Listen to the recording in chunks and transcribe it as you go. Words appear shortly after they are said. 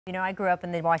You know, I grew up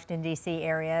in the Washington, D.C.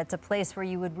 area. It's a place where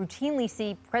you would routinely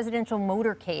see presidential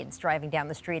motorcades driving down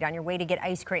the street on your way to get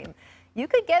ice cream. You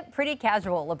could get pretty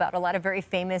casual about a lot of very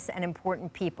famous and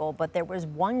important people, but there was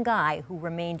one guy who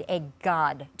remained a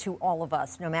god to all of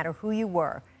us, no matter who you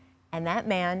were, and that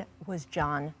man was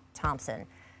John Thompson.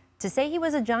 To say he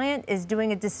was a giant is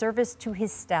doing a disservice to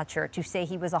his stature. To say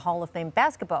he was a Hall of Fame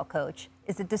basketball coach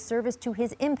is a disservice to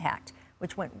his impact,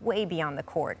 which went way beyond the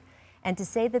court. And to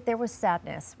say that there was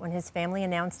sadness when his family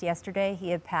announced yesterday he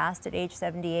had passed at age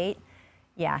 78,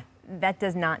 yeah, that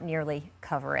does not nearly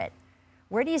cover it.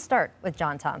 Where do you start with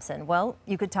John Thompson? Well,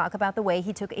 you could talk about the way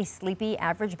he took a sleepy,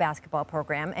 average basketball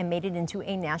program and made it into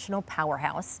a national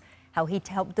powerhouse, how he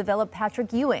helped develop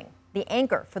Patrick Ewing, the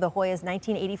anchor for the Hoyas'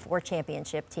 1984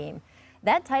 championship team.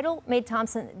 That title made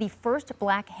Thompson the first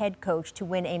black head coach to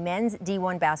win a men's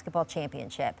D1 basketball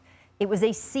championship. It was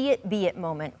a see it, be it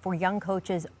moment for young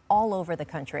coaches all over the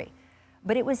country.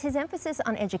 But it was his emphasis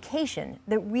on education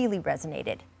that really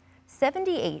resonated.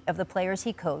 78 of the players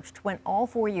he coached went all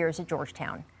 4 years at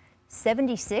Georgetown.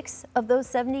 76 of those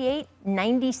 78,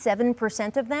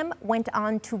 97% of them went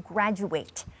on to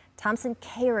graduate. Thompson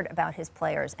cared about his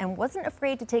players and wasn't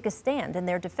afraid to take a stand in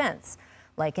their defense.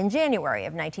 Like in January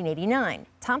of 1989,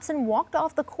 Thompson walked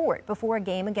off the court before a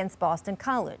game against Boston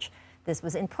College. This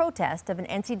was in protest of an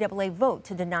NCAA vote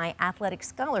to deny athletic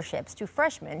scholarships to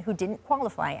freshmen who didn't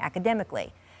qualify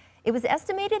academically. It was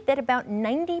estimated that about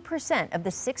 90% of the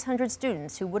 600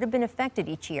 students who would have been affected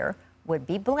each year would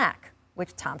be black,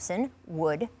 which Thompson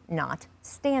would not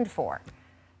stand for.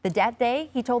 That day,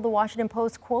 he told the Washington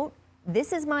Post, quote,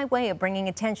 "This is my way of bringing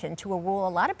attention to a rule a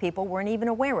lot of people weren't even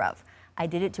aware of. I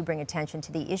did it to bring attention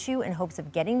to the issue in hopes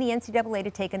of getting the NCAA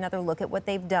to take another look at what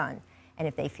they've done. And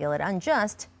if they feel it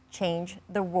unjust, change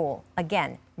the rule."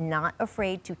 Again, not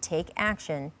afraid to take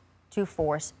action to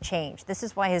force change. This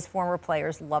is why his former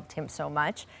players loved him so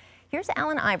much. Here's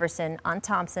Allen Iverson on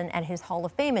Thompson at his Hall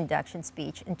of Fame induction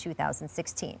speech in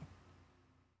 2016.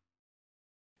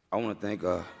 I want to thank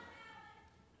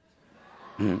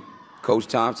Coach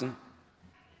Thompson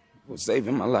for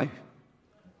saving my life.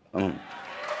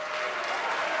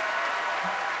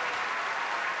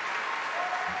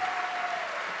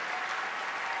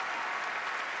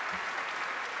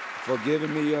 For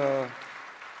giving me the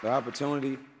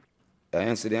opportunity. An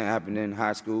incident happened in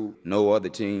high school. No other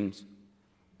teams,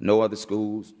 no other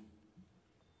schools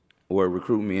were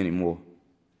recruiting me anymore.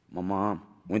 My mom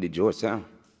went to Georgetown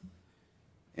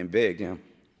and begged him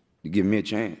to give me a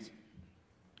chance,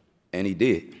 and he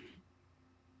did.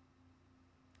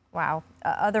 Wow.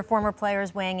 Other former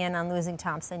players weighing in on losing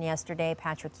Thompson yesterday.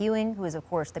 Patrick Ewing, who is, of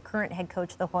course, the current head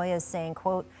coach of the Hoyas, saying,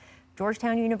 quote,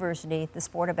 "Georgetown University, the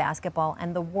sport of basketball,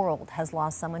 and the world has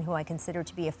lost someone who I consider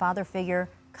to be a father figure,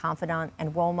 confidant,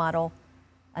 and role model."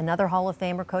 Another Hall of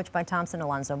Famer coached by Thompson,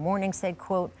 Alonzo Mourning, said,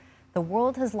 quote, "The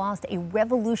world has lost a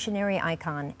revolutionary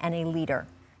icon and a leader.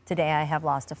 Today I have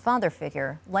lost a father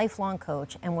figure, lifelong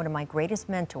coach, and one of my greatest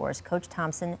mentors. Coach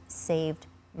Thompson saved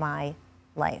my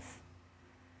life."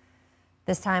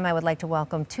 This time, I would like to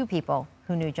welcome two people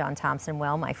who knew John Thompson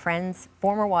well, my friends,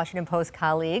 former Washington Post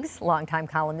colleagues, longtime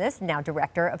columnist, now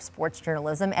director of sports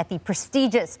journalism at the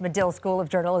prestigious Medill School of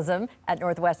Journalism at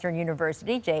Northwestern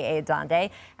University, J.A.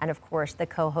 Adande, and of course, the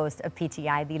co-host of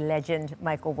PTI, the legend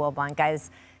Michael Wilbon.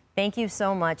 Guys, thank you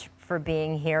so much for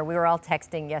being here. We were all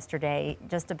texting yesterday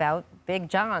just about Big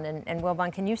John. And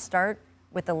Wilbon, can you start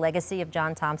with the legacy of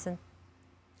John Thompson?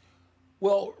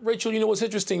 Well, Rachel, you know what's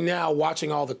interesting now,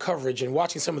 watching all the coverage and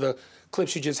watching some of the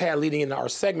clips you just had leading into our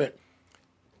segment,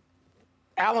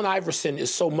 Allen Iverson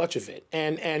is so much of it.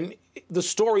 And the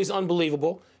story is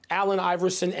unbelievable. Allen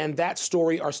Iverson and that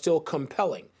story are still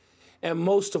compelling. And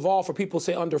most of all, for people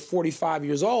say under 45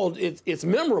 years old, it's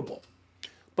memorable.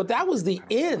 But that was the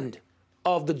end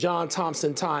of the John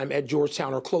Thompson time at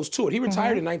Georgetown, or close to it. He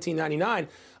retired in 1999.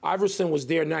 Iverson was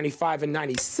there in 95 and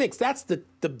 96. That's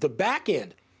the back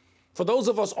end. For those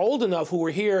of us old enough who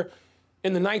were here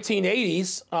in the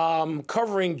 1980s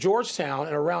covering Georgetown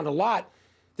and around a lot,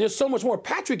 there's so much more.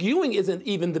 Patrick Ewing isn't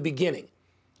even the beginning.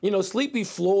 You know, Sleepy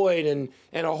Floyd and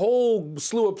a whole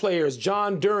slew of players,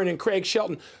 John Duran and Craig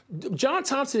Shelton. John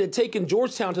Thompson had taken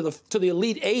Georgetown to the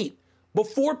Elite Eight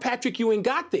before Patrick Ewing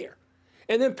got there.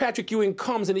 And then Patrick Ewing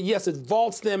comes and, yes, it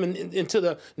vaults them into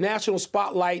the national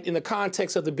spotlight in the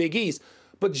context of the Big East.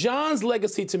 But John's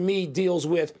legacy to me deals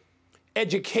with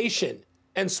education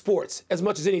and sports as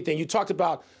much as anything. You talked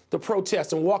about the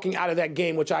protest and walking out of that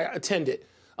game, which I attended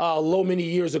many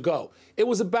years ago. It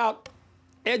was about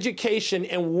education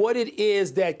and what it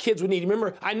is that kids would need.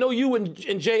 Remember, I know you and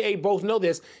J.A. both know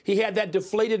this. He had that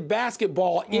deflated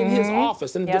basketball in his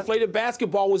office, and the deflated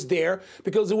basketball was there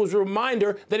because it was a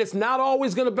reminder that it's not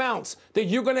always going to bounce, that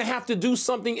you're going to have to do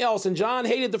something else. And John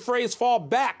hated the phrase fall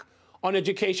back on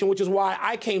education, which is why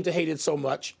I came to hate it so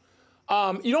much.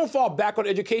 You don't fall back on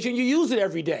education. You use it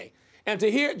every day. And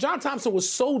to hear John Thompson was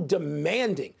so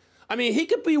demanding. I mean, he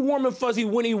could be warm and fuzzy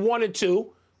when he wanted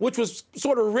to, which was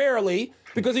sort of rarely,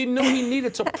 because he knew he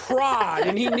needed to prod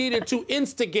and he needed to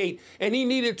instigate and he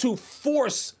needed to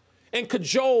force and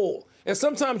cajole. And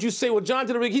sometimes you say, well, John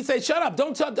did it. He say, shut up.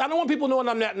 Don't tell. I don't want people knowing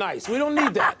I'm that nice. We don't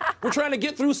need that. We're trying to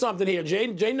get through something here.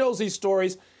 Jay knows these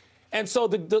stories. And so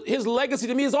his legacy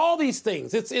to me is all these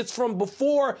things. It's from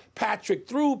before Patrick,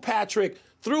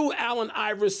 through Allen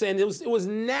Iverson. It was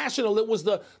national. It was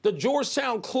the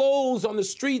Georgetown clothes on the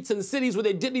streets and cities where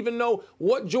they didn't even know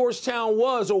what Georgetown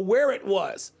was or where it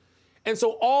was. And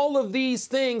so all of these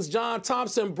things John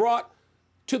Thompson brought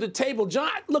to the table.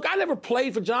 Look, I never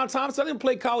played for John Thompson. I didn't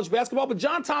play college basketball, but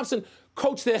John Thompson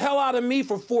coached the hell out of me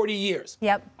for 40 years.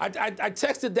 Yep. I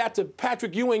texted that to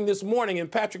Patrick Ewing this morning,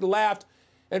 and Patrick laughed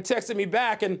and texted me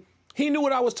back, and he knew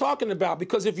what I was talking about,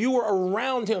 because if you were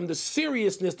around him, the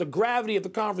seriousness, the gravity of the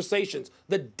conversations,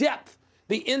 the depth,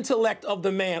 the intellect of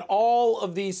the man, all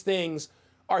of these things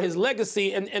are his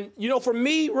legacy. And you know, for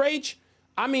me, Rach,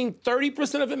 I mean,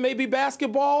 30% of it may be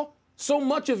basketball. So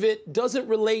much of it doesn't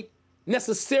relate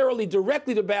necessarily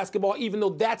directly to basketball, even though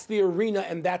that's the arena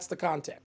and that's the context.